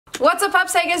What's up,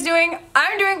 pups? How you guys doing?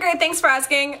 I'm doing great, thanks for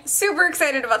asking. Super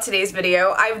excited about today's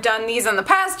video. I've done these in the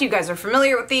past, you guys are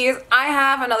familiar with these. I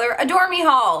have another Adore Me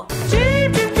haul.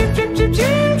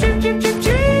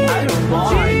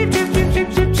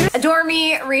 Adore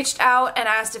Me reached out and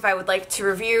asked if I would like to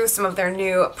review some of their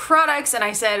new products, and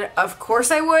I said of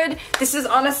course I would. This is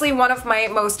honestly one of my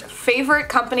most favorite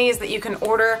companies that you can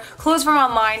order clothes from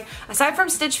online, aside from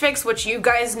Stitch Fix, which you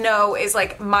guys know is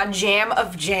like my jam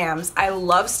of jams. I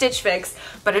love Stitch Fix,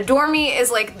 but Adore Me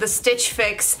is like the Stitch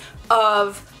Fix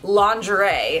of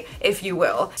lingerie, if you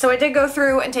will. So I did go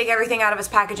through and take everything out of its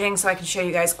packaging so I can show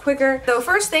you guys quicker. So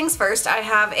first things first, I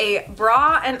have a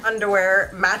bra and underwear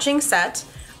matching set.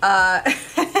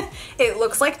 It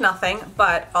looks like nothing,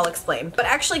 but I'll explain. But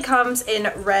actually comes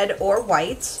in red or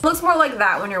white. Looks more like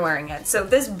that when you're wearing it. So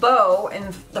this bow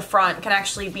in the front can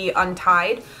actually be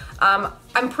untied.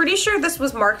 I'm pretty sure this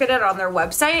was marketed on their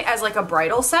website as like a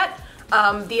bridal set.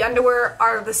 The underwear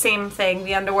are the same thing.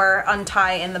 The underwear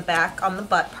untie in the back on the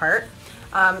butt part.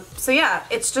 So yeah,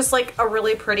 it's just like a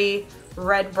really pretty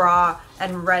red bra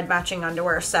and red matching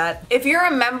underwear set. If you're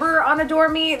a member on Adore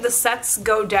Me, the sets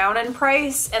go down in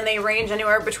price and they range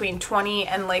anywhere between $20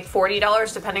 and like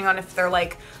 $40 depending on if they're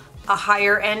like a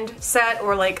higher end set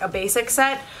or like a basic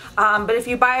set. But if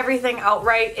you buy everything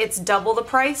outright, it's double the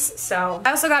price. So I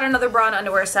also got another bra and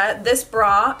underwear set. This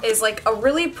bra is like a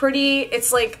really pretty,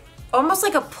 it's like almost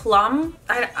like a plum.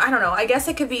 I don't know, I guess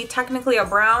it could be technically a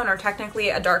brown or technically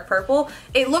a dark purple.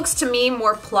 It looks to me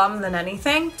more plum than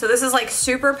anything. So this is like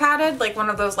super padded, like one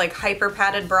of those like hyper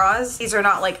padded bras. These are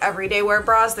not like everyday wear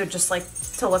bras, they're just like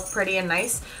to look pretty and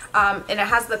nice. And it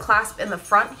has the clasp in the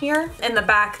front here. In the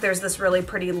back, there's this really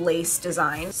pretty lace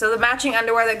design. So the matching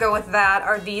underwear that go with that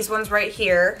are these ones right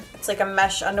here. It's like a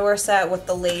mesh underwear set with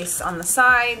the lace on the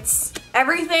sides.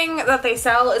 Everything that they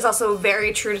sell is also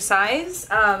very true to size.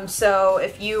 So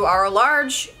if you are a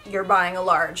large, you're buying a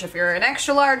large. If you're an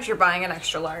extra large, you're buying an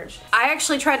extra large. I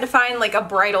actually tried to find like a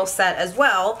bridal set as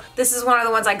well. This is one of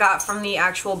the ones I got from the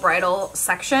actual bridal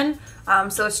section.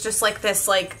 So it's just like this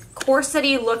like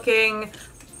corsety looking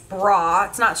bra.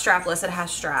 It's not strapless, it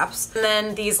has straps. And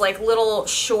then these like little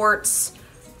shorts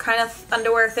kind of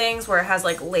underwear things where it has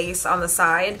like lace on the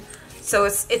side. So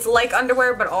it's like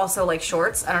underwear, but also like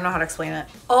shorts. I don't know how to explain it.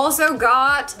 Also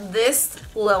got this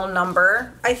little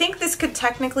number. I think this could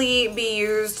technically be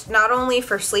used not only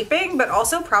for sleeping, but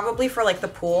also probably for like the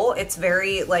pool. It's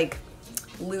very like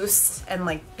loose and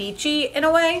like beachy in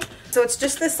a way. So it's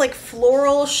just this like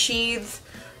floral sheath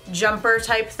jumper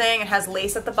type thing. It has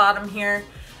lace at the bottom here.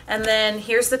 And then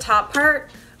here's the top part.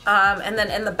 And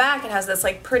then in the back, it has this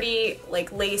like pretty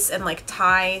like lace and like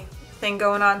tie thing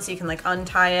going on, so you can like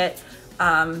untie it.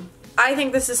 I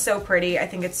think this is so pretty. I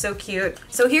think it's so cute.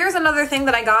 So here's another thing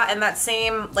that I got in that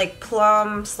same like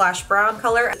plum / brown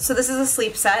color. So this is a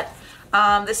sleep set.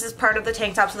 This is part of the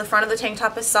tank top. So the front of the tank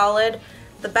top is solid.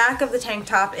 The back of the tank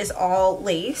top is all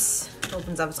lace. It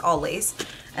opens up, it's all lace.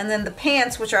 And then the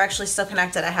pants, which are actually still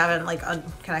connected, I haven't like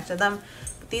unconnected them.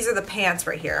 But these are the pants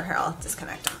right here. Here, I'll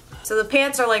disconnect them. So the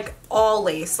pants are like all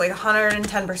lace, like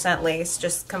 110% lace,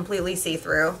 just completely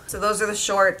see-through. So those are the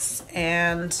shorts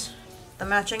and the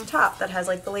matching top that has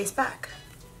like the lace back.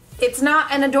 It's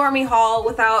not an Adore Me haul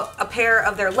without a pair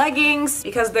of their leggings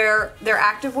because their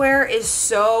activewear is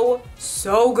so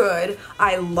good.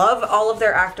 I love all of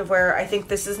their activewear. I think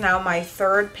this is now my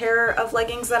third pair of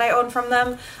leggings that I own from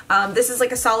them. This is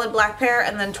like a solid black pair,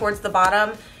 and then towards the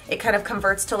bottom it kind of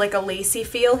converts to like a lacy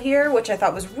feel here, which I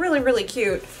thought was really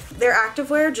cute. Their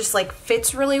activewear just like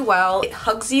fits really well. It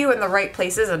hugs you in the right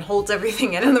places and holds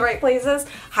everything in the right places.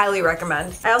 Highly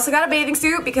recommend. I also got a bathing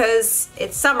suit because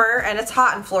it's summer and it's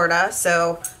hot in Florida,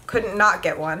 so couldn't not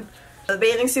get one. The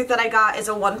bathing suit that I got is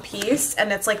a one piece,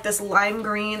 and it's like this lime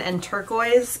green and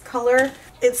turquoise color.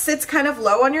 It sits kind of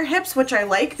low on your hips, which I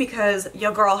like because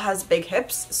your girl has big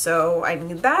hips, so I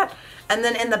need that. And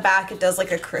then in the back, it does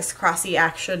like a crisscrossy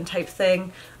action type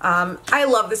thing. I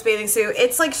love this bathing suit.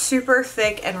 It's like super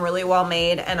thick and really well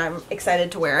made, and I'm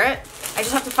excited to wear it. I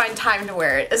just have to find time to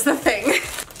wear it is the thing.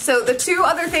 So the two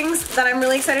other things that I'm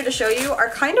really excited to show you are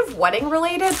kind of wedding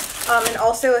related. And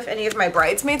also if any of my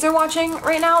bridesmaids are watching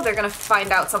right now, they're gonna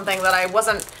find out something that I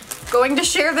wasn't going to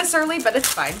share this early, but it's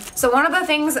fine. So one of the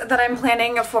things that I'm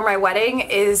planning for my wedding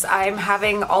is I'm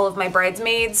having all of my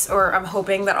bridesmaids, or I'm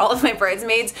hoping that all of my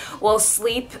bridesmaids will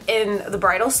sleep in the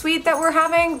bridal suite that we're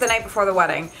having the night before the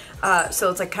wedding.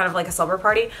 So it's like kind of like a slumber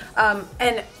party.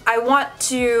 And I want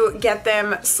to get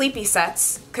them sleepy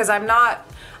sets because I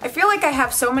feel like I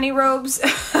have so many robes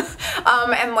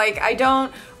and like I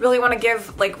don't really want to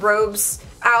give like robes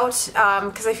out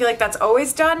because I feel like that's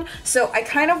always done. So I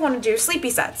kind of want to do sleepy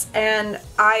sets, and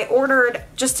I ordered,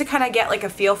 just to kind of get like a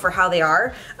feel for how they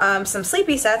are, some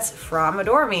sleepy sets from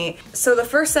Adore Me. So the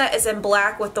first set is in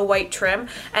black with the white trim,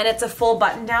 and it's a full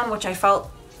button down, which I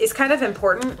felt is kind of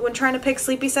important when trying to pick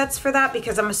sleepy sets for that,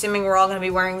 because I'm assuming we're all going to be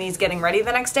wearing these getting ready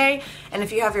the next day, and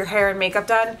if you have your hair and makeup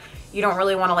done, you don't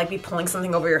really want to like be pulling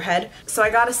something over your head. So I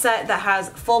got a set that has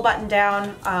full button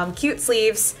down, cute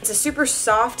sleeves. It's a super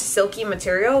soft, silky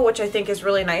material, which I think is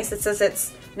really nice. It says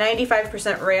it's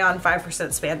 95% rayon, 5%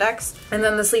 spandex. And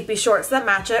then the sleepy shorts that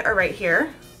match it are right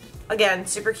here. Again,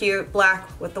 super cute,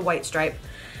 black with the white stripe.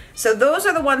 So those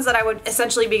are the ones that I would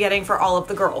essentially be getting for all of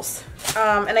the girls.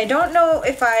 And I don't know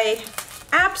if I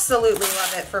absolutely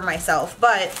love it for myself,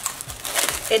 but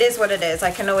it is what it is.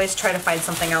 I can always try to find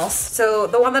something else. So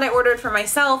the one that I ordered for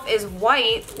myself is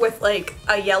white with like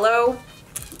a yellow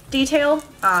detail.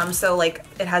 So like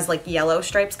it has like yellow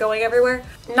stripes going everywhere.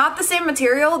 Not the same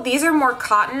material. These are more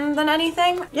cotton than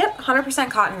anything. Yep, 100%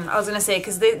 cotton, I was gonna say,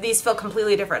 because these feel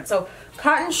completely different. So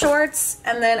cotton shorts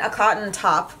and then a cotton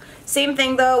top. Same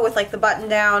thing though with like the button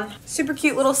down. Super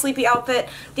cute little sleepy outfit.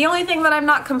 The only thing that I'm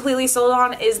not completely sold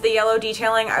on is the yellow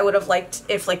detailing. I would have liked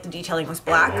if like the detailing was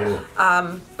black.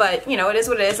 But you know, it is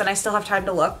what it is, and I still have time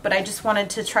to look, but I just wanted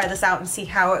to try this out and see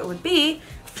how it would be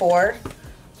for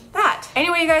that.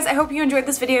 Anyway, you guys, I hope you enjoyed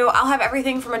this video. I'll have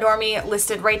everything from Adore Me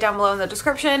listed right down below in the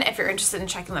description if you're interested in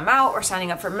checking them out or signing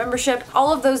up for membership.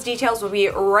 All of those details will be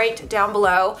right down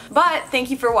below. But thank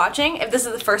you for watching. If this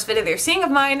is the first video that you're seeing of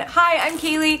mine, hi, I'm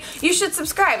Kayleigh. You should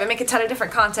subscribe. I make a ton of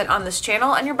different content on this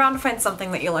channel, and you're bound to find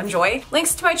something that you'll enjoy.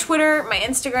 Links to my Twitter, my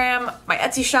Instagram, my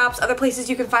Etsy shops, other places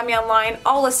you can find me online,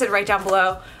 all listed right down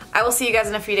below. I will see you guys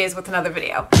in a few days with another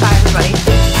video. Bye,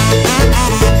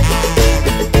 everybody.